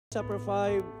chapter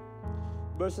 5,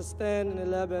 verses 10 and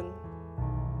 11.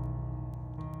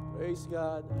 Praise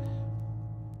God.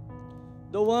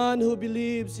 The one who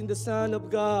believes in the Son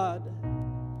of God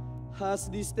has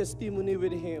this testimony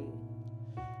with him.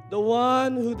 The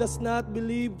one who does not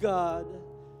believe God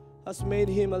has made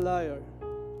him a liar,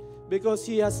 because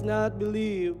he has not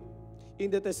believed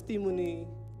in the testimony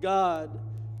God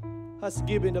has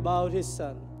given about his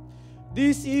Son.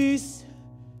 This is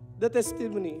the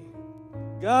testimony.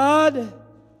 God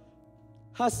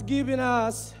has given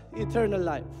us eternal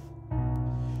life.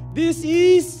 This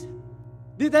is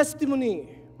the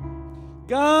testimony.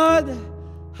 God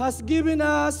has given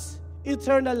us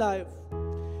eternal life.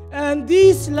 And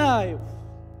this life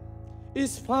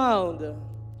is found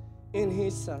in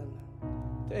His Son.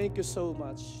 Thank you so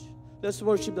much. Let's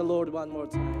worship the Lord one more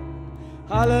time.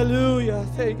 Hallelujah.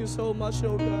 Thank you so much,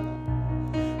 oh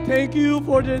God. Thank you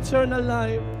for the eternal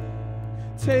life.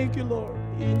 Thank you, Lord.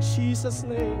 In Jesus'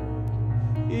 name.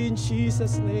 In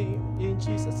Jesus' name. In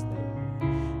Jesus'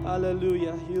 name.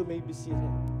 Hallelujah. You may be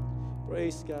seated.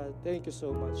 Praise God. Thank you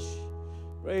so much.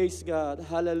 Praise God.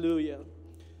 Hallelujah.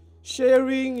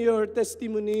 Sharing your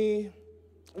testimony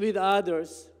with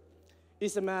others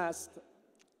is a must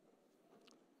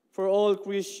for all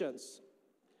Christians.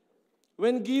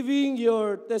 When giving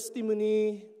your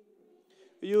testimony,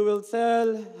 you will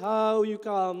tell how you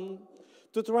come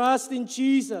to trust in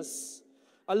Jesus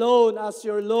alone as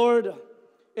your Lord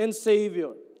and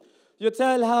Savior. You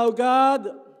tell how God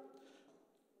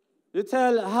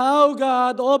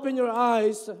opened your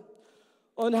eyes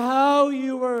on how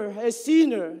you were a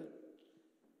sinner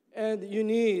and you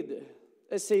need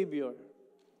a Savior.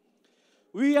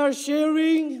 We are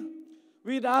sharing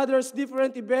with others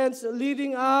different events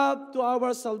leading up to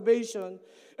our salvation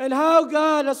and how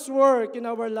God has worked in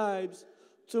our lives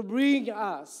to bring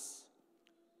us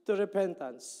to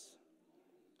repentance.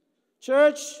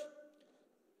 Church,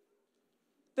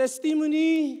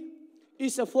 testimony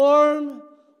is a form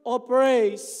of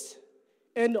praise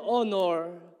and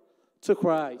honor to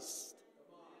Christ.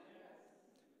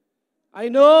 I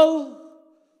know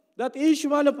that each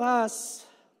one of us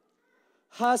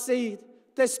has a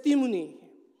testimony.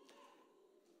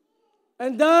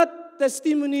 And that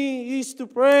testimony is to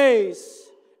praise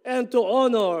and to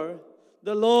honor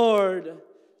the Lord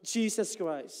Jesus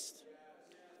Christ.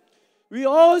 We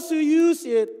also use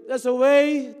it as a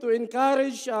way to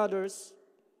encourage others.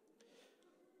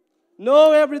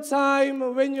 Know every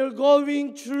time when you're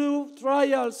going through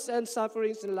trials and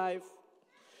sufferings in life,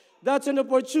 that's an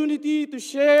opportunity to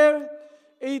share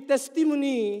a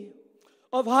testimony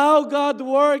of how God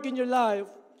worked in your life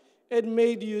and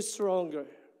made you stronger.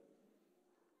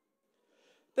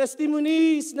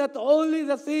 Testimony is not only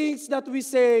the things that we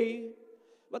say,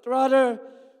 but rather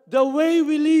the way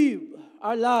we live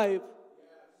our life.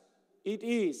 It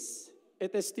is a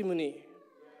testimony.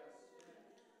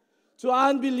 To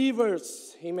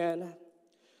unbelievers, amen.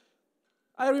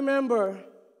 I remember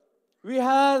we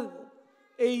had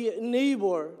a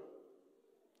neighbor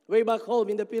way back home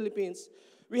in the Philippines.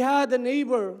 We had a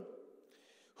neighbor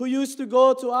who used to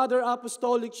go to other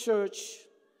apostolic church,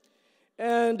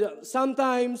 and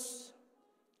sometimes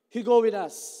he go with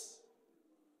us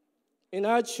in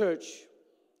our church.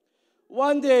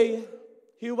 One day,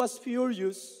 he was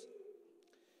furious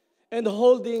and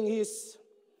holding his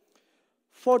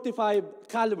 45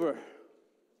 caliber.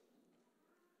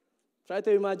 Try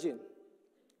to imagine.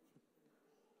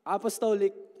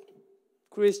 Apostolic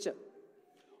Christian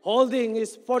holding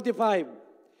his 45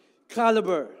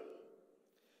 caliber.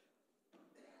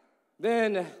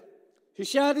 Then he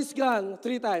shot his gun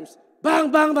 3 times.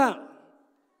 Bang, bang, bang.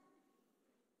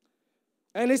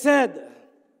 And he said,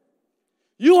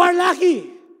 "You are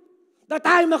lucky that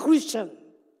I'm a Christian."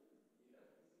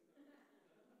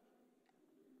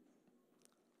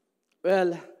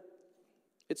 Well,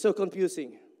 it's so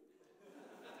confusing.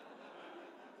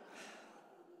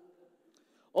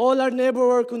 All our neighbors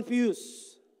were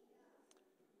confused.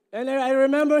 And I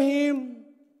remember him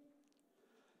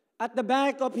at the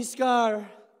back of his car,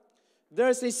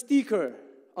 there's a sticker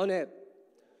on it.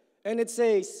 And it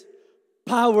says,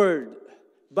 "Powered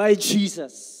by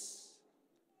Jesus."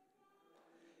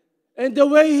 And the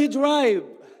way he drive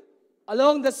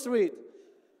along the street,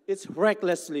 it's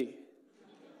recklessly.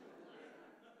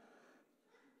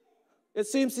 It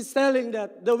seems he's telling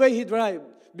that the way he drive,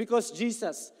 because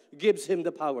Jesus gives him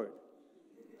the power.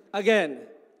 Again,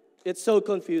 it's so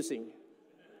confusing.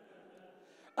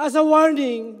 As a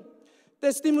warning,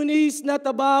 testimony is not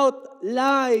about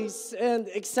lies and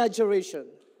exaggeration.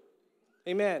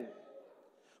 Amen.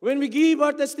 When we give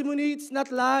our testimony, it's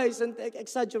not lies and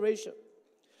exaggeration.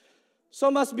 So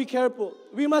must be careful.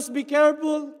 We must be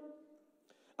careful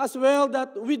as well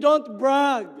that we don't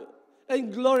brag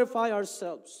and glorify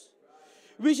ourselves,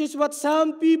 which is what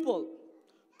some people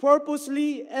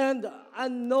purposely and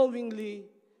unknowingly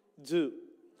do.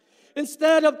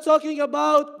 Instead of talking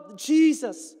about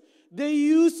Jesus, they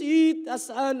use it as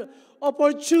an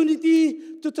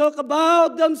opportunity to talk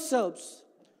about themselves,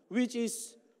 which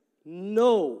is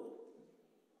no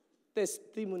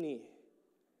testimony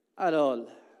at all.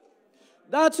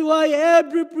 That's why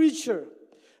every preacher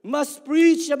must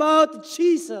preach about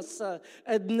Jesus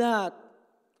and not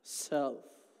self.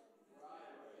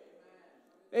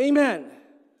 Amen.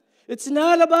 It's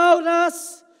not about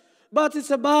us, but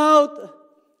it's about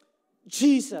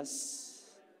Jesus.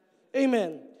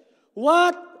 Amen.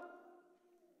 What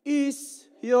is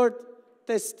your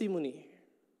testimony?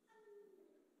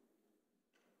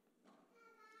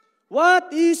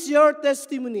 What is your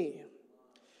testimony?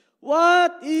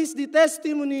 What is the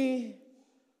testimony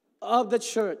of the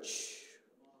church?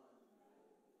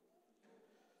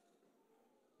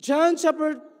 John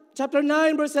chapter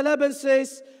 9 verse 11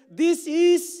 says, this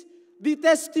is the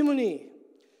testimony.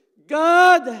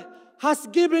 God has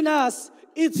given us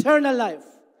eternal life.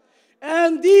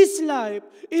 And this life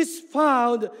is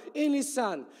found in His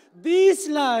Son. This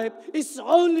life is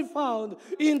only found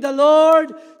in the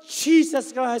Lord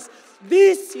Jesus Christ.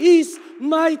 This is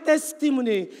my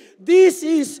testimony. This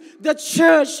is the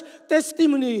church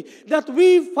testimony that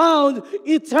we found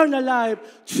eternal life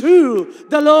through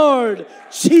the Lord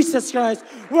Jesus Christ.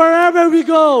 Wherever we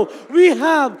go, we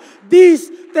have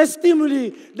this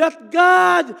testimony that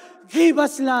God gave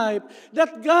us life,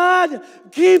 that God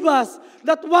gave us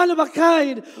that one of a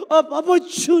kind of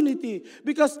opportunity,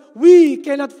 because we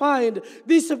cannot find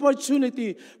this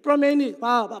opportunity from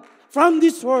from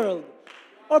this world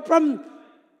or from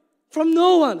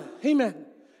no one. Amen.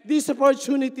 This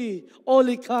opportunity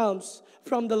only comes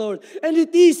from the Lord, and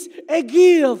it is a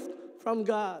gift from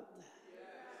God,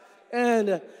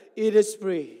 and it is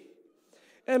free.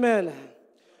 Amen.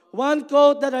 One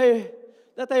quote that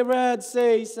I read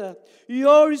says,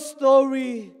 your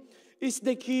story is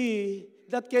the key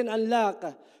that can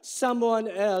unlock someone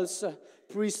else's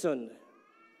prison.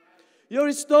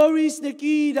 Your story is the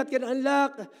key that can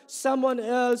unlock someone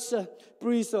else's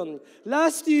prison.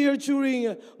 Last year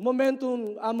during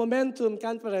Momentum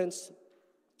Conference,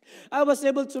 I was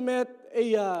able to meet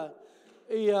a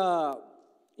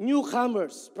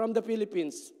newcomers from the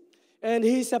Philippines, and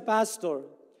he's a pastor.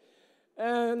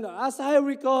 And as I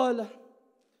recall,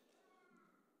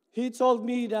 he told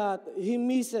me that he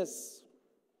misses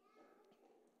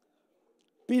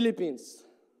Philippines,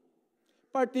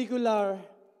 particular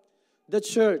the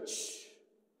church,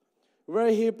 where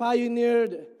he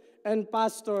pioneered and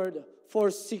pastored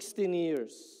for 16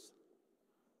 years.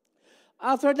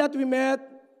 After that, we met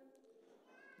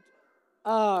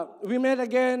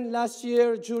again last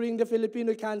year during the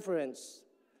Filipino conference.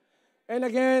 And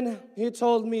again, he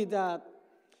told me that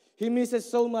he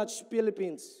misses so much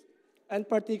Philippines, and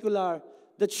particular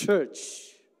the church.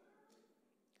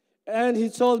 And he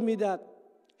told me that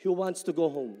he wants to go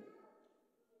home.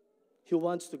 He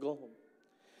wants to go home.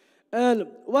 And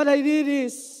what I did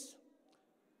is,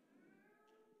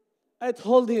 I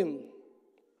told him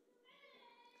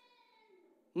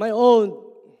my own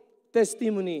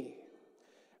testimony.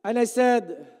 And I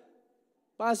said,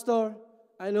 Pastor,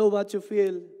 I know what you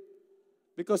feel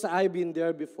because I've been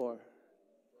there before.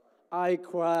 I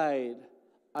cried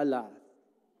a lot.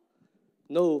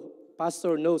 No,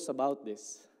 Pastor knows about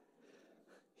this.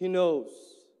 He knows.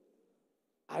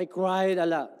 I cried a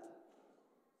lot.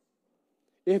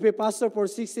 If a pastor for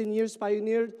 16 years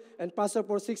pioneered, and pastor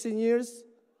for 16 years,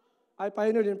 I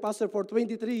pioneered and pastor for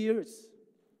 23 years.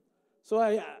 So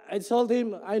I told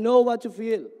him, I know what you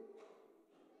feel.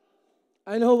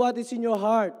 I know what is in your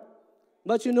heart.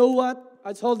 But you know what?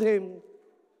 I told him,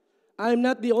 I'm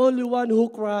not the only one who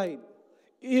cried.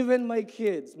 Even my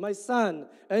kids, my son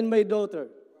and my daughter,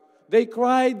 they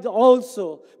cried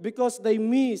also because they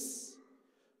miss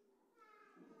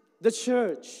the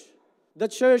church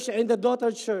and the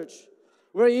daughter church,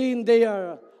 wherein they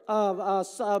are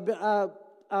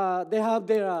they have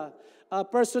their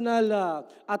personal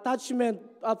attachment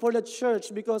for the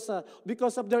church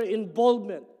because of their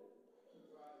involvement.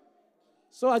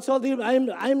 So I told him,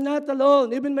 I'm not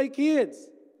alone, even my kids.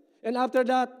 And after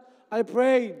that, I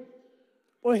prayed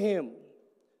for him.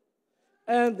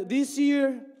 And this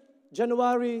year,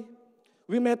 January,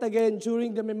 we met again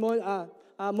during the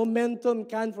Momentum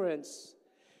Conference.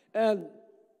 And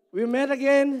we met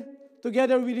again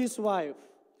together with his wife.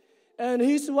 And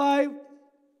his wife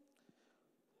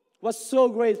was so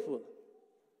grateful.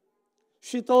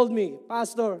 She told me,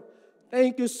 Pastor,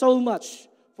 thank you so much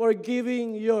for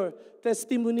giving your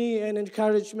testimony and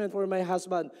encouragement for my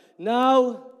husband.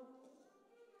 Now,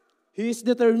 he is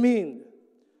determined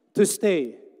to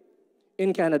stay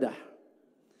in Canada.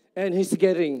 And he's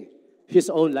getting his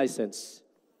own license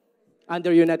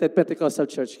under United Pentecostal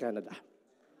Church Canada.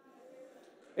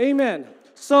 Amen.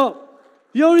 So,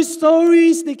 your story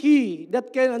is the key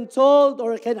that can untold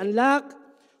or can unlock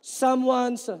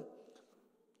someone's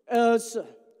else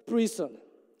prison.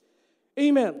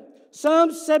 Amen.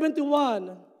 Psalm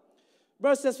 71,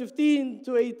 verses 15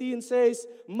 to 18 says,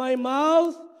 My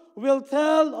mouth will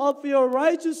tell of your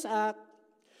righteous act,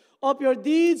 of your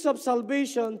deeds of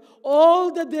salvation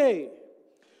all the day,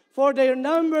 for their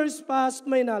numbers past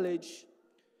my knowledge.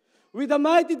 With the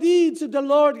mighty deeds of the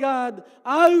Lord God,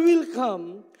 I will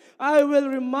come. I will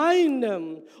remind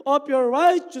them of your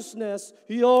righteousness,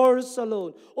 yours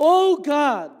alone. O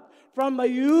God, from my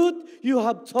youth you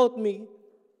have taught me,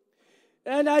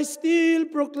 and I still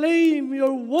proclaim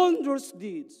your wondrous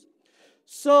deeds.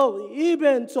 So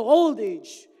even to old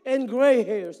age and gray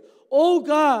hairs, O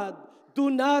God, do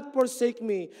not forsake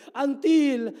me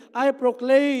until I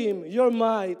proclaim your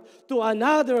might to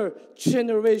another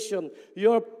generation,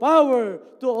 your power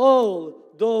to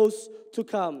all those to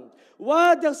come.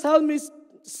 What the psalmist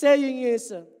is saying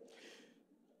is,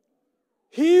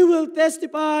 he will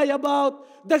testify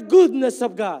about the goodness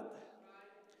of God.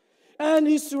 And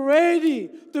he's ready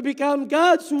to become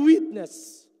God's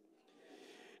witness.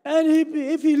 And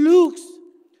if he looks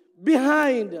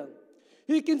behind,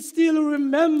 he can still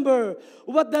remember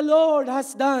what the Lord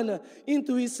has done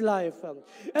into his life.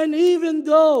 And even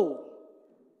though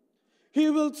he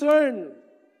will turn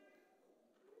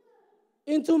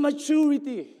into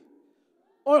maturity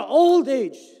or old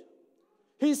age,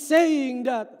 he's saying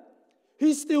that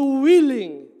he's still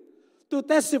willing to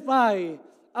testify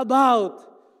about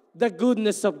the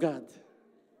goodness of God.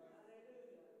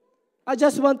 I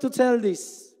just want to tell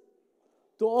this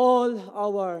to all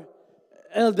our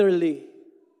elderly.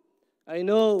 I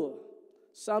know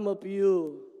some of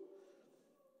you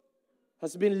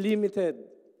has been limited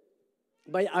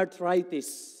by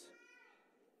arthritis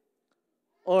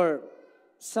or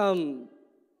some,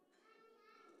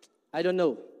 I don't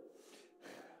know,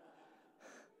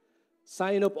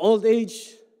 sign of old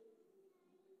age.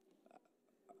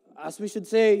 As we should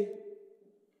say,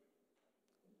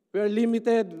 we are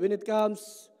limited when it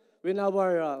comes, when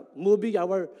our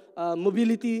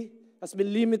mobility has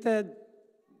been limited.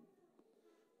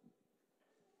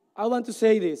 I want to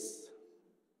say this.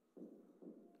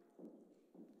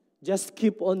 Just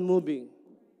keep on moving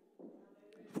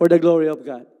for the glory of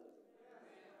God.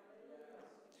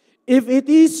 If it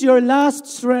is your last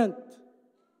strength,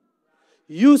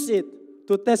 use it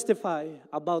to testify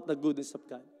about the goodness of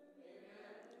God.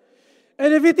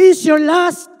 And if it is your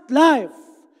last life,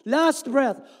 last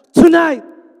breath, tonight,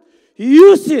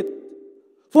 use it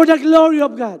for the glory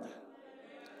of God.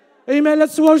 Amen.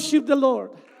 Let's worship the Lord.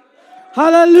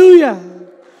 Hallelujah.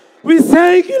 We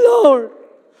thank you, Lord.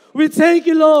 We thank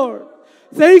you, Lord.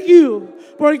 Thank you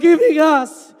for giving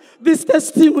us this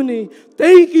testimony.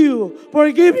 Thank you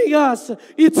for giving us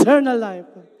eternal life.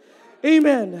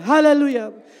 Amen.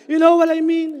 Hallelujah. You know what I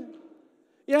mean?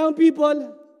 Young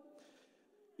people,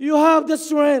 you have the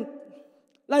strength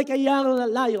like a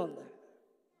young lion.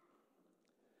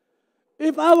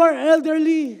 If our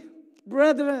elderly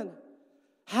brethren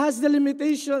has the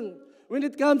limitation when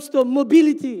it comes to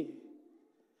mobility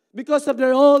because of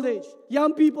their old age,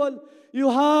 young people, you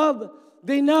have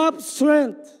the enough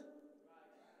strength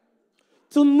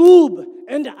to move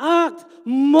and act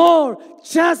more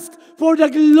just for the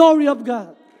glory of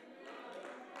God.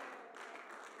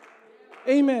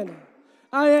 Amen.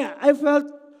 I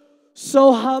felt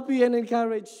so happy and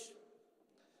encouraged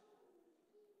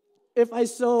if I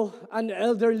saw an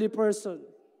elderly person.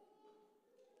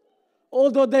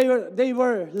 Although they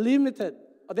are limited,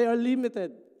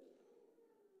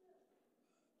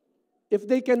 if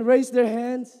they can raise their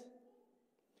hands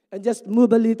and just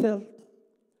move a little,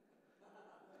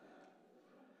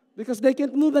 because they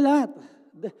can't move a lot.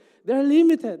 They're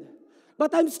limited.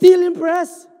 But I'm still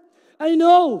impressed. I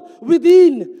know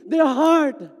within their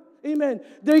heart, amen,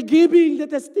 they're giving the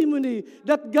testimony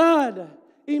that God,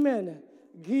 amen,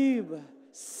 give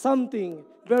something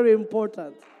very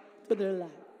important to their life.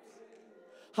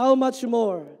 How much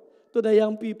more to the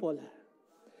young people?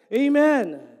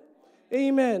 Amen.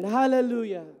 Amen.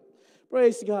 Hallelujah.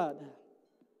 Praise God.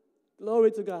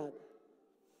 Glory to God.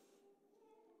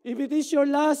 If it is your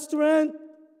last strength,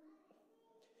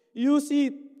 use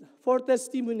it for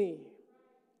testimony.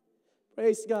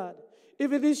 Praise God.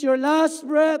 If it is your last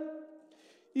breath,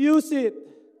 Use it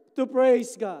to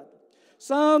praise God.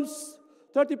 Psalms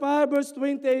 35 verse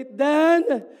 28,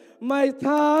 then my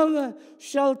tongue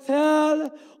shall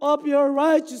tell of your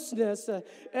righteousness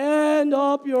and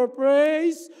of your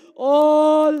praise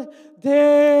all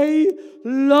day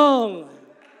long.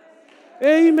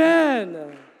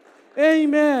 Amen.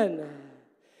 Amen.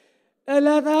 And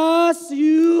let us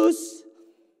use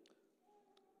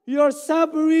your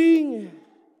suffering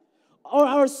or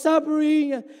our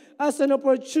suffering as an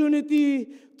opportunity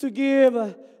to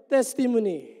give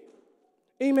testimony.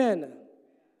 Amen.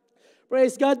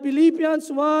 Praise God.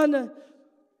 Philippians 1,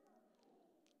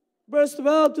 verse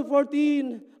 12 to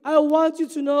 14. I want you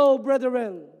to know,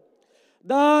 brethren,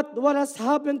 that what has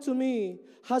happened to me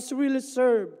has really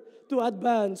served to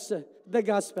advance the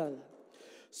gospel,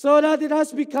 so that it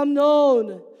has become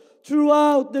known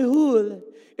throughout the whole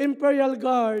imperial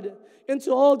guard and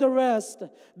to all the rest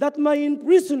that my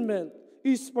imprisonment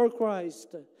is for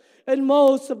Christ. And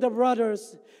most of the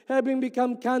brothers, having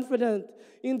become confident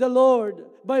in the Lord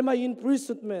by my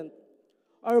imprisonment,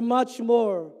 are much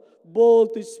more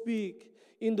bold to speak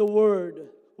in the word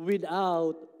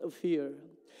without fear.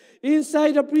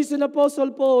 Inside the prison,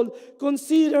 Apostle Paul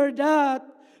considered that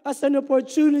as an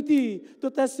opportunity to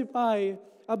testify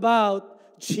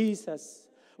about Jesus.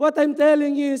 What I'm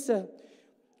telling is,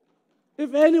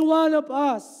 if any one of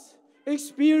us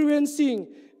experiencing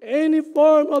any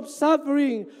form of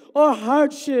suffering or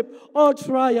hardship or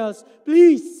trials,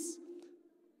 please,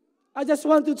 I just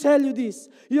want to tell you this.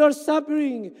 Your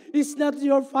suffering is not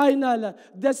your final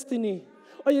destiny.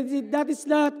 Or that is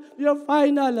not your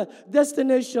final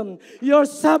destination. Your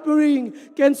suffering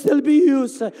can still be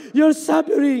used. Your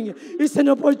suffering is an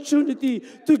opportunity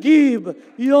to give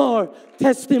your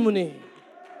testimony.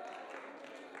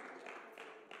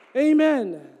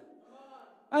 Amen.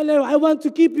 And I want to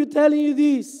keep you telling you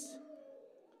this.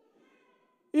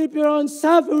 If you're on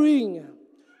suffering,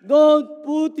 don't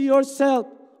put yourself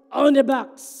on the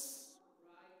box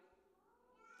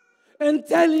and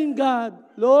telling God,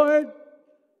 Lord,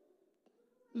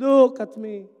 look at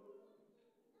me.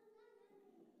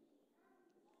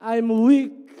 I'm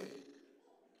weak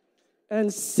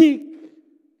and sick.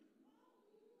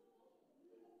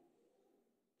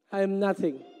 I'm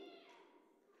nothing.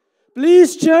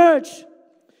 Please, church,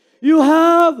 you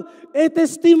have a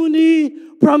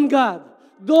testimony from God.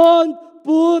 Don't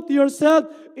put yourself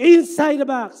inside the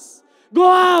box. Go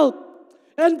out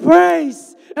and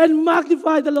praise and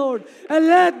magnify the Lord. And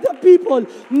let the people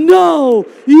know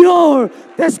your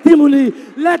testimony.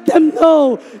 Let them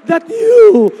know that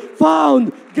you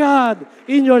found God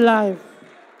in your life.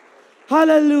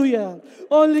 Hallelujah.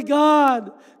 Only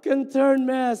God can turn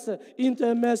mess into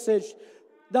a message.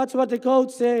 That's what the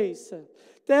quote says.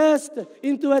 Test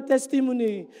into a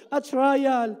testimony, a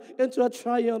trial into a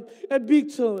triumph, a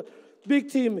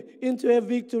victim into a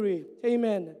victory.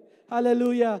 Amen.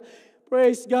 Hallelujah.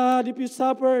 Praise God. If you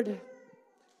suffered,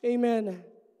 amen,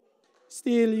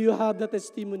 still you have the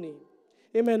testimony.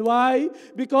 Amen. Why?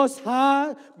 Because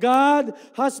God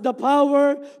has the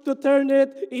power to turn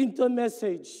it into a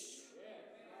message.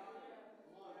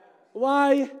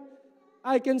 Why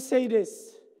I can say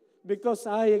this? Because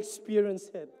I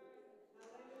experienced it.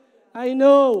 I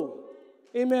know,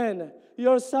 amen,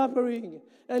 your suffering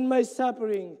and my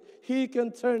suffering, He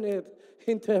can turn it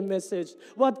into a message.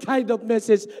 What kind of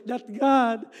message? That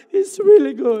God is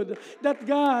really good. That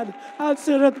God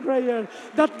answered prayer.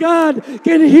 That God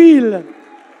can heal.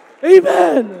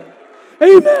 Amen.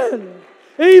 Amen.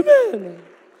 Amen.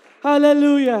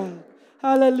 Hallelujah.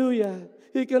 Hallelujah.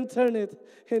 He can turn it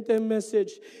into a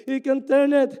message. He can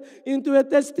turn it into a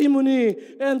testimony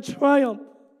and triumph.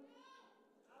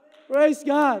 Praise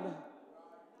God.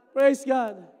 Praise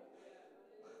God.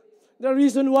 The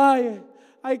reason why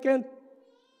I can't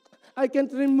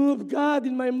remove God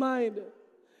in my mind.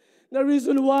 The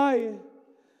reason why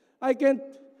I can't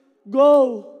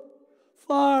go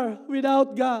far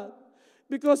without God.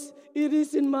 Because it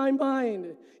is in my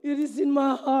mind. It is in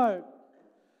my heart.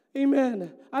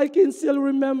 Amen. I can still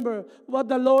remember what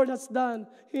the Lord has done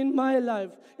in my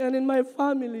life and in my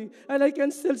family. And I can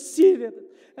still see it.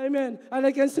 Amen. And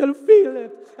I can still feel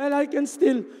it. And I can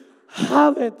still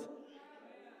have it.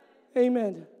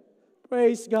 Amen.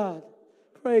 Praise God.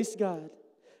 Praise God.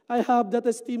 I have the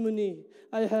testimony.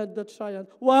 I had the triumph.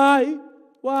 Why?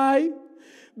 Why?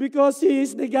 Because He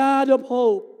is the God of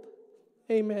hope.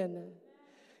 Amen.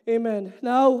 Amen.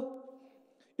 Now,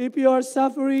 if you are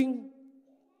suffering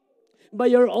by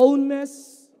your own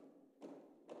mess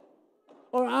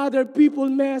or other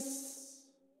people's mess,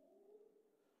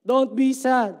 don't be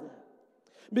sad.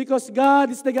 Because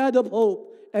God is the God of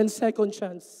hope and second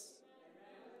chance.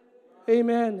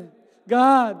 Amen.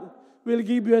 God will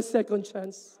give you a second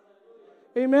chance.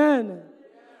 Amen.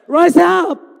 Rise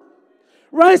up.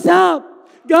 Rise up.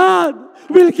 God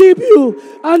will give you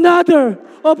another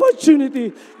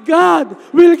opportunity. God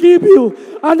will give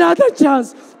you another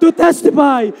chance to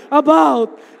testify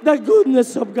about the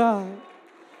goodness of God.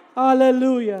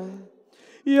 Hallelujah.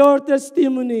 Your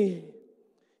testimony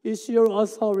is your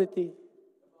authority.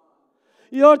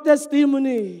 Your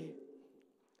testimony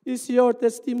is your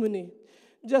testimony.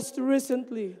 Just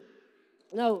recently,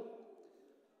 now,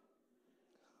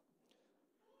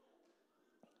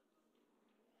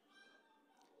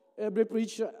 every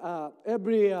preacher,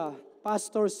 every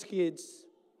pastor's kids,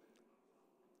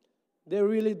 they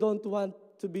really don't want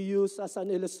to be used as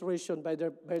an illustration by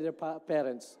their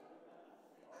parents.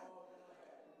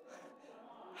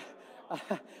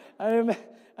 I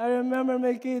remember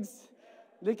my kids,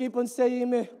 they keep on saying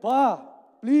me, Pa,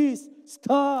 please,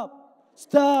 stop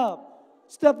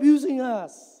using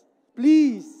us,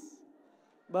 please.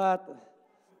 But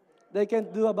they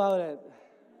can't do about it.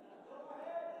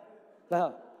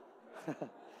 No.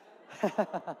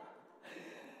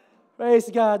 Praise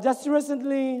God. Just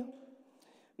recently,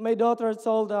 my daughter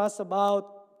told us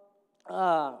about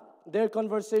their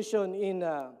conversation in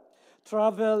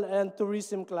travel and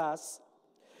tourism class.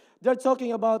 They're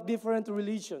talking about different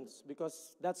religions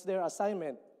because that's their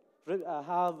assignment.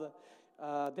 Have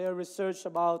their research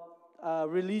about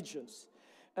religions.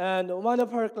 And one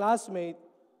of her classmates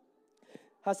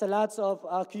has a lot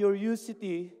of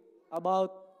curiosity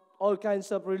about all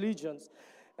kinds of religions.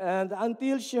 And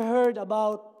until she heard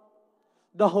about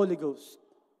the Holy Ghost.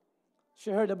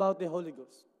 She heard about the Holy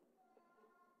Ghost.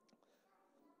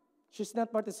 She's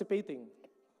not participating.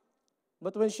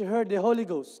 But when she heard the Holy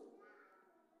Ghost,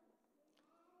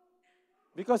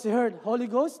 because she heard Holy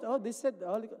Ghost, oh, they said the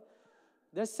Holy Ghost.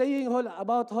 They're saying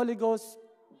about Holy Ghost,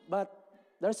 but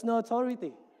there's no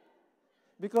authority.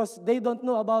 Because they don't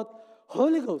know about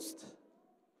Holy Ghost.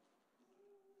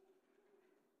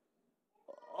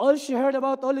 All she heard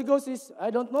about Holy Ghost is, I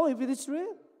don't know if it is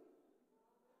real.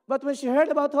 But when she heard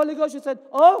about Holy Ghost, she said,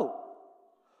 oh,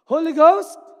 Holy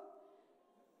Ghost?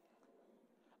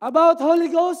 About Holy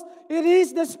Ghost, it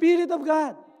is the Spirit of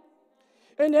God.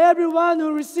 And everyone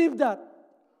who received that,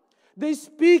 they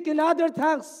speak in other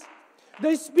tongues.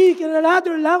 They speak in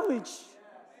another language.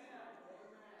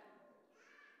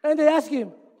 And they ask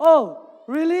him, oh,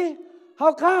 really?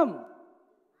 How come?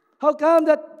 How come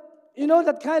that,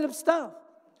 that kind of stuff?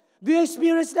 Do you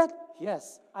experience that?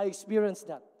 Yes, I experienced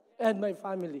that. And my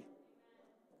family.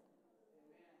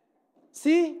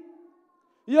 See?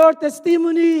 Your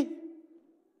testimony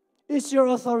is your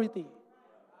authority.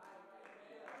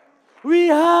 We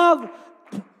have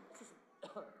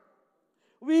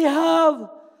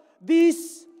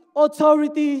this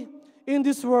authority in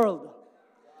this world.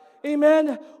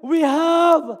 Amen. We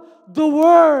have the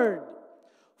Word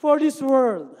for this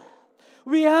world.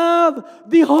 We have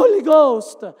the Holy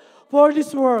Ghost for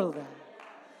this world.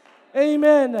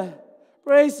 Amen.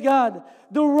 Praise God.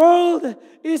 The world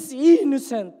is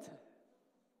innocent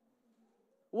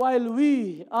while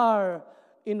we are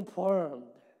informed,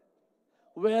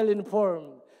 well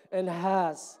informed, and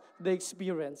has the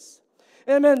experience.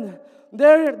 Amen.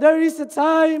 There is a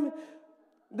time,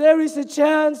 there is a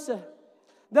chance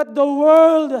that the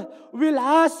world will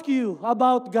ask you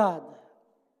about God.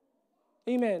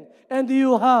 Amen. And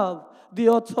you have the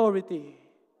authority.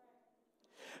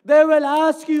 They will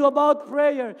ask you about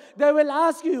prayer. They will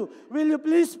ask you, will you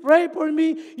please pray for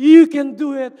me? You can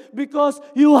do it because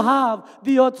you have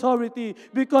the authority,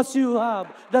 because you have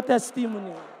the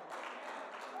testimony.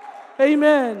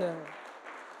 Amen.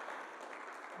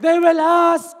 They will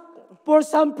ask for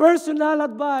some personal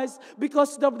advice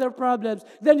because of their problems.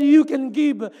 Then you can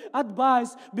give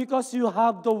advice because you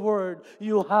have the Word.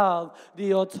 You have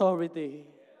the authority.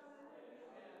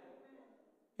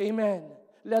 Amen.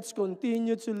 Let's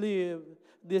continue to live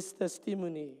this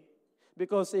testimony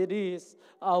because it is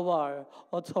our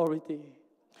authority.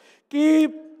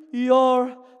 Keep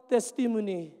your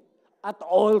testimony at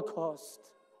all cost.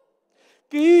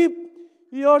 Keep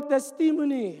your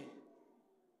testimony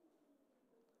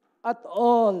at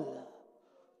all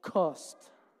cost.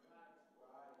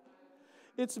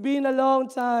 It's been a long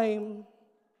time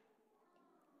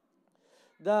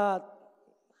that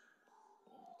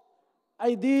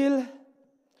I deal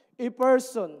a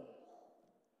person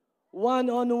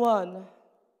one-on-one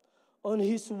on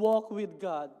his walk with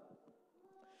God.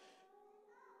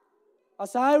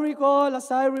 As I recall,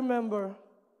 as I remember,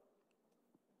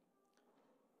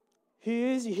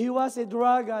 he was a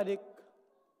drug addict.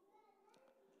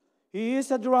 He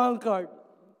is a drunkard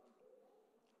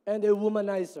and a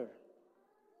womanizer.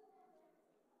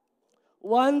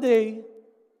 One day,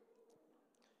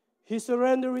 he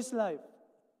surrendered his life.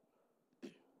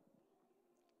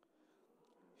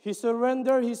 He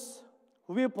surrendered his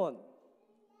weapon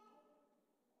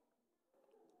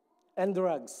and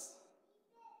drugs.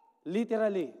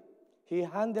 Literally, he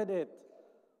handed it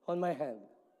on my hand.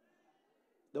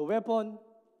 The weapon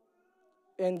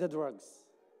and the drugs.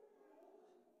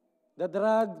 The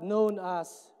drug known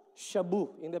as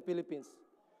shabu in the Philippines.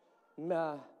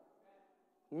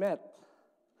 Meth.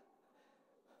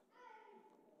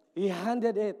 He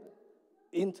handed it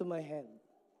into my hand.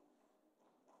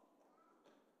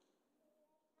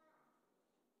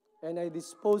 And I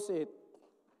disposed it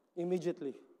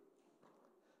immediately.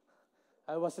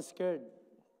 I was scared.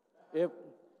 If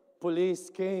police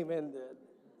came and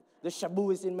the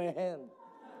shabu is in my hand.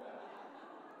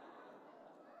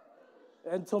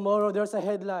 And tomorrow there's a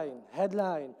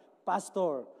headline,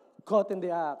 pastor caught in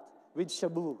the act with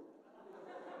shabu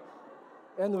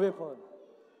and weapon.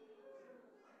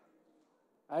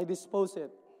 I disposed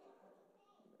it.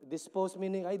 Dispose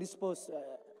meaning I disposed.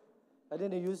 I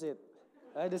didn't use it.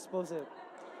 I disposed it.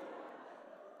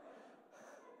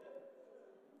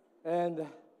 And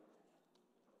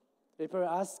if you're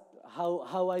asked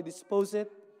how I dispose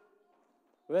it,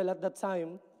 well, at that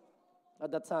time,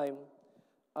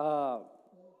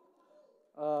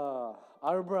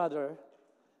 our brother,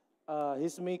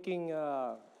 he's making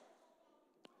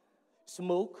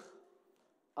smoke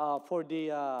for the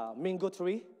mango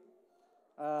tree.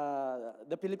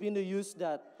 The Filipino use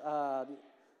that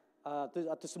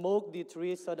to smoke the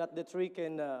tree so that the tree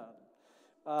can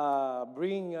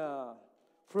bring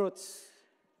fruits.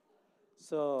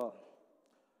 So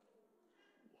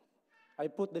I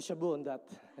put the shabu on that.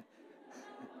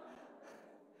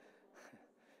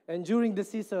 And during the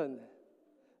season,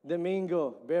 the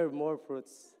mango bear more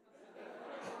fruits.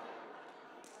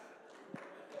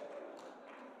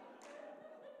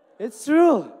 It's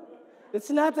true.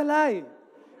 It's not a lie.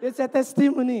 It's a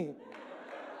testimony.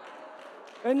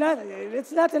 And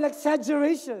it's not an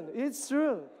exaggeration. It's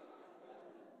true.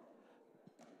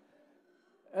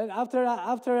 And after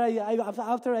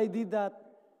I did that,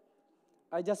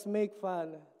 I just make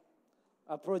fun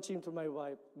approaching to my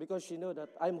wife because she know that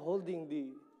I'm holding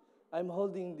the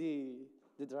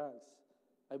drugs.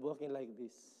 I'm walking like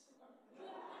this.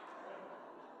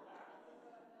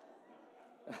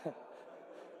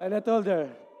 And I told her,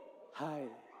 "Hi,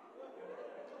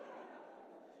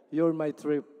 you're my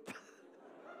trip."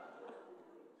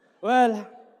 Well,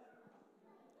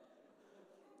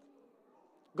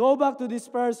 go back to this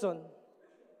person.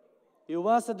 He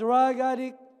was a drug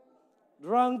addict,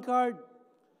 drunkard,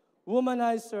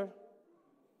 womanizer.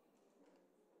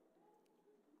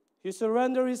 He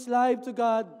surrendered his life to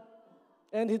God,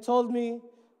 and he told me,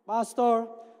 "Pastor,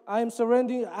 I'm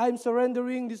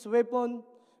surrendering this weapon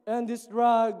and this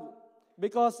drug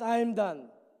because I'm done.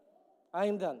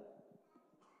 I'm done.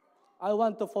 I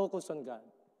want to focus on God.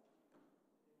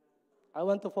 I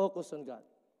want to focus on God."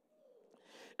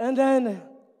 And then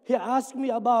he asked me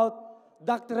about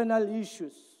doctrinal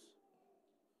issues.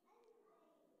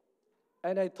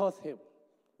 And I taught him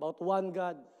about one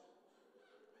God,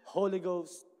 Holy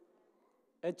Ghost,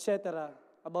 etc.,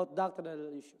 about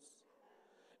doctrinal issues.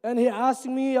 And he asked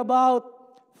me about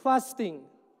fasting.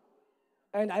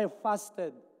 And I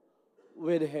fasted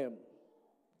with him.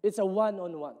 It's a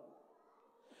one-on-one.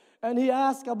 And he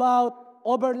asked about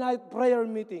overnight prayer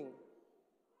meeting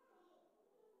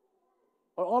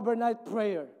or overnight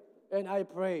prayer. And I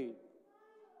prayed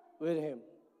with him.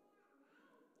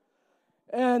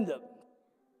 And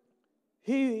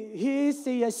he is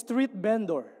a street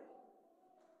vendor.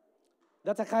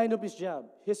 That's a kind of his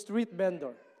job. He's a street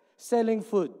vendor, selling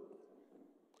food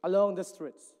along the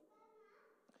streets.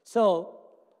 So,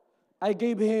 I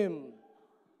gave him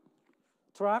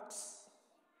tracts.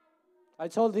 I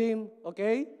told him,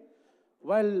 okay,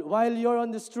 while you're on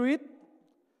the street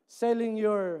selling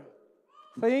your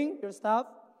thing, your stuff,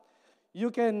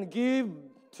 you can give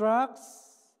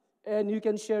tracts and you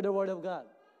can share the word of God.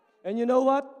 And you know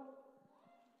what?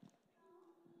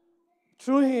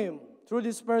 Through him, through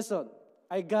this person,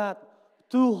 I got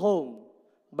 2 home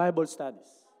Bible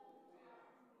studies.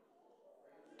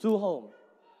 2 home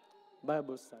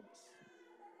Bible studies.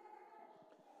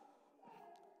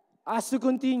 As to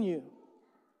continue,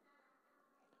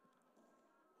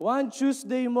 one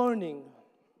Tuesday morning,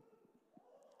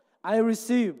 I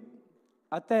received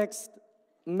a text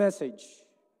message.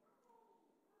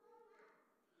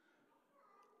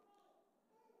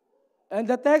 And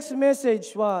the text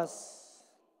message was,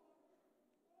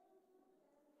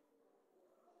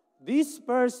 this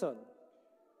person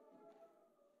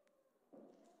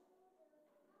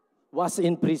was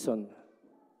in prison.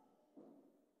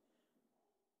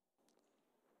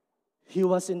 He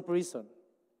was in prison.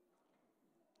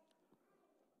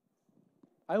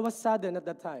 I was saddened at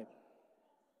that time.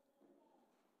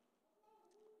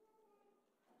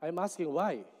 I'm asking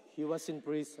why he was in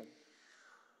prison.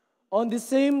 On the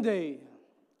same day,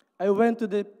 I went to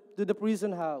the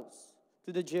prison house,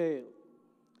 to the jail,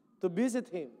 to visit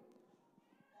him,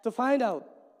 to find out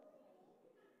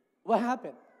what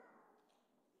happened.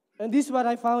 And this is what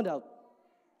I found out.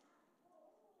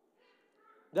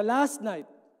 The last night,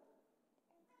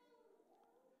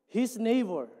 his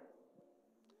neighbor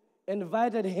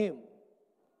invited him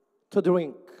to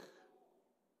drink.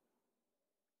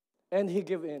 And he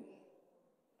gave in.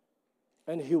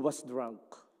 And he was drunk.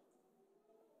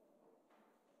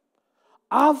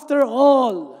 After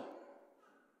all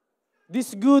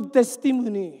this good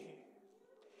testimony,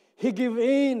 he gave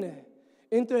in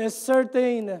into a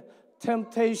certain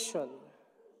temptation.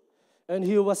 And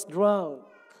he was drunk.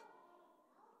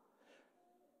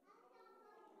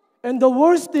 And the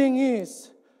worst thing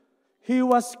is, he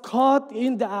was caught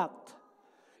in the act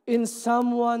in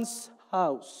someone's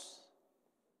house,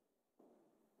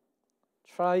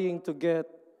 trying to get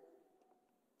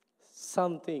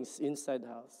some things inside the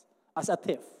house as a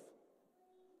thief.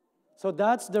 So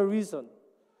that's the reason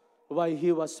why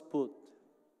he was put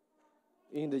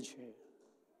in the jail.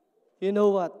 You know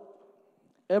what?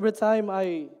 Every time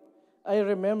I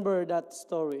remember that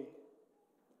story,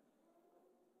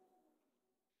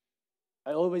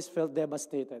 I always felt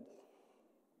devastated.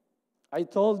 I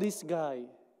told this guy,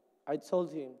 I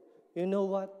told him, you know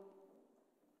what?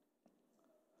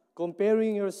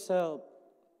 Comparing yourself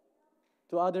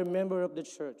to other member of the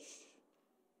church,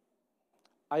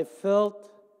 I felt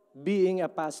being a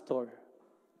pastor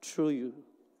through you.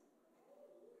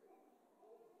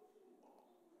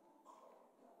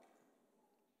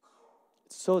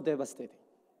 It's so devastating.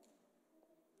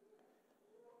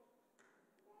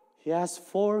 He has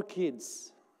 4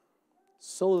 kids,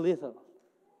 so little.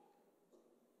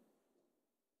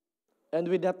 And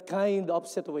with that kind of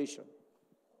situation,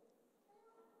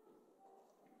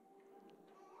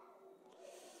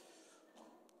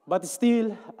 but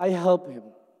still, I help him.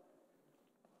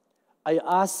 I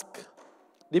ask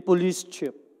the police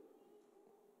chief.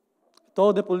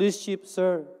 Told the police chief,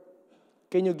 sir,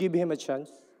 can you give him a chance?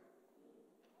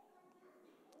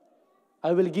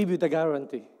 I will give you the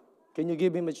guarantee. Can you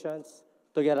give him a chance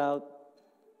to get out?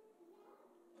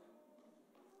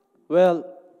 Well,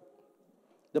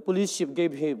 the police chief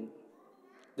gave him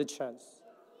the chance.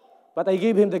 But I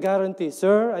gave him the guarantee.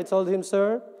 Sir, I told him,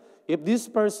 sir, if this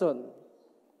person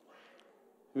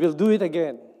will do it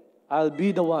again, I'll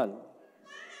be the one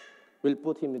who will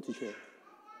put him into jail.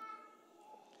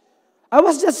 I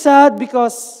was just sad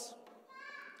because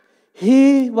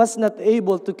he was not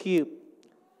able to keep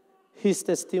his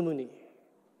testimony.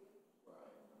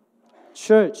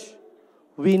 Church,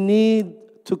 we need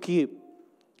to keep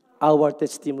our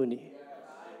testimony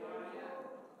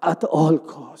at all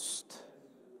cost.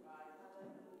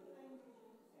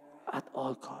 At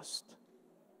all cost.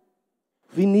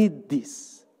 We need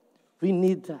this. We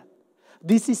need that.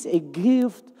 This is a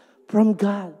gift from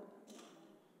God.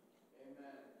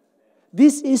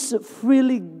 This is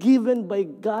freely given by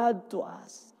God to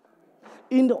us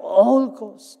in all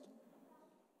cost.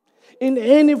 In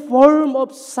any form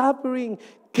of suffering,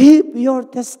 keep your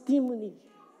testimony.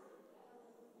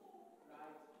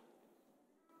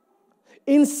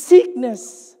 In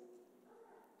sickness,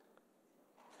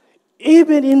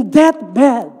 even in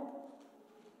deathbed,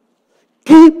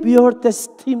 keep your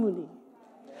testimony.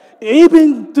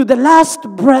 Even to the last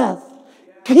breath,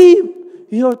 keep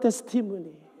your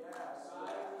testimony.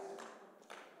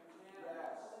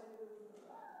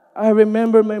 I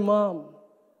remember my mom,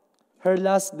 her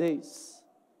last days.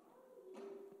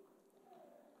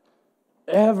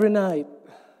 Every night,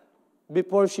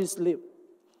 before she sleeps,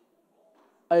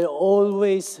 I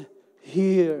always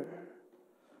hear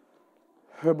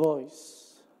her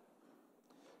voice.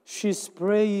 She's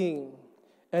praying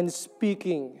and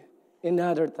speaking in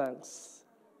other tongues.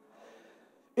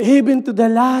 Even to the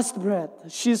last breath,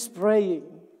 she's praying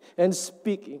and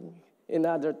speaking in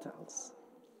other tongues.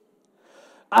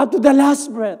 Up to the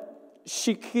last breath,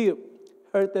 she kept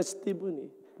her testimony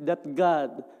that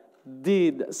God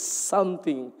did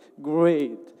something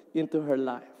great into her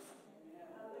life.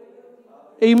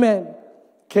 Amen.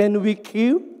 Can we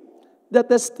keep the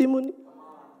testimony,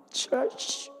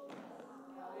 church?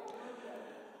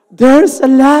 There's a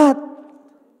lot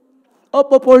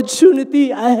of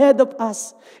opportunity ahead of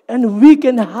us, and we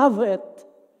can have it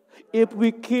if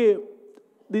we keep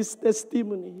this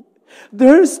testimony.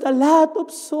 There's a lot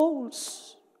of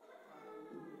souls.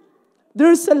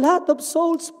 There's a lot of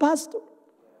souls, Pastor.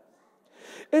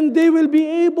 And they will be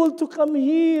able to come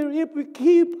here if we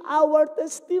keep our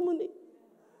testimony.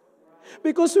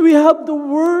 Because we have the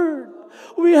Word.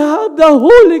 We have the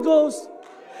Holy Ghost.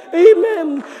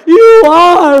 Amen. You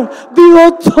are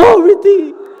the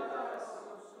authority.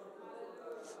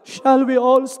 Shall we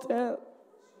all stand?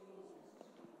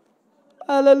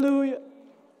 Hallelujah.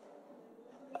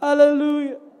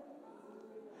 Hallelujah.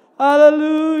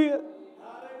 Hallelujah.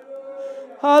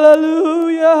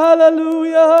 Hallelujah.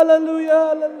 Hallelujah. Hallelujah.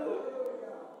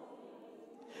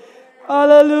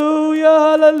 Hallelujah. Hallelujah.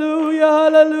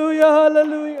 Hallelujah.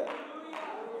 Hallelujah.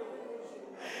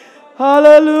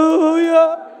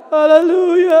 Hallelujah.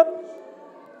 Hallelujah.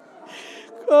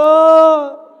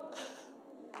 God.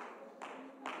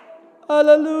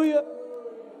 Hallelujah.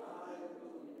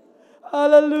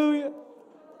 Hallelujah.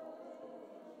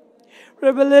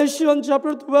 Revelation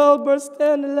chapter 12, verse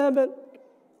 10, 11.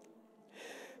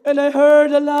 And I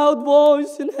heard a loud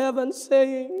voice in heaven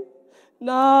saying,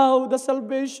 now the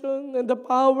salvation and the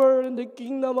power and the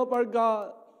kingdom of our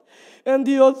God and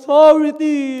the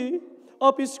authority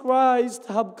of His Christ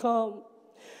have come.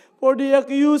 For the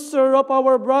accuser of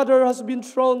our brother has been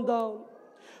thrown down,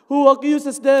 who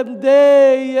accuses them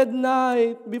day and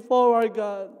night before our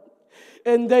God.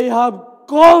 And they have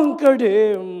conquered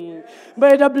him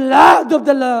by the blood of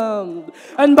the Lamb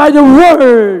and by the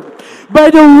word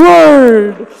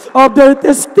of their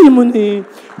testimony.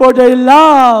 For they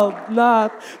love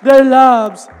not their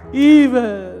lives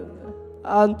even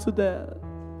unto death.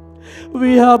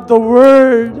 We have the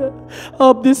word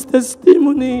of this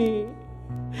testimony,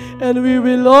 and we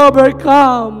will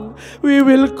overcome. We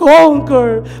will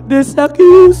conquer this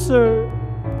accuser.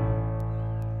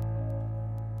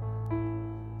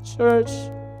 Church,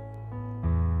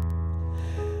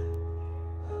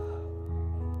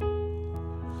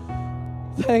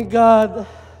 thank God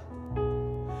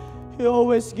He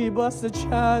always gives us the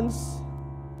chance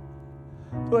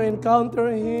to encounter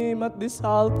Him at this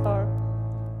altar.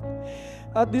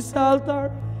 At this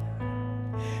altar,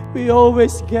 we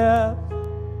always get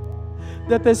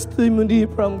the testimony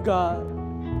from God.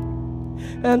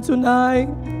 And tonight,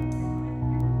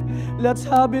 let's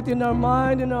have it in our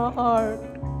mind and our heart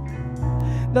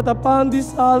that upon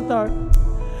this altar,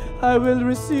 I will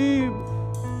receive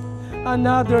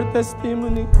another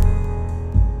testimony.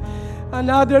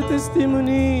 Another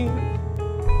testimony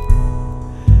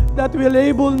that will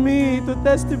enable me to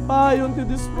testify unto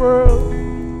this world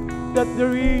that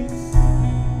there is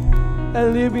a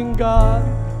living God.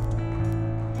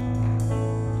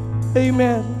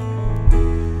 Amen.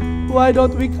 Why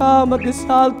don't we come at this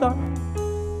altar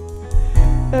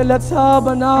and let's have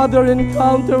another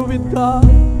encounter with God?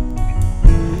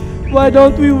 Why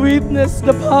don't we witness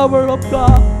the power of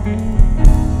God?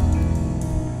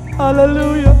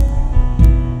 Hallelujah.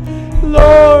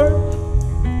 Lord,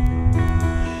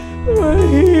 we're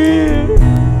here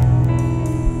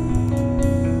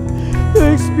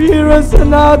to experience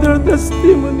another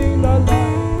testimony in our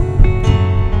life.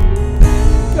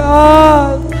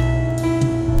 God,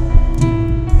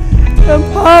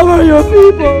 empower your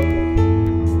people.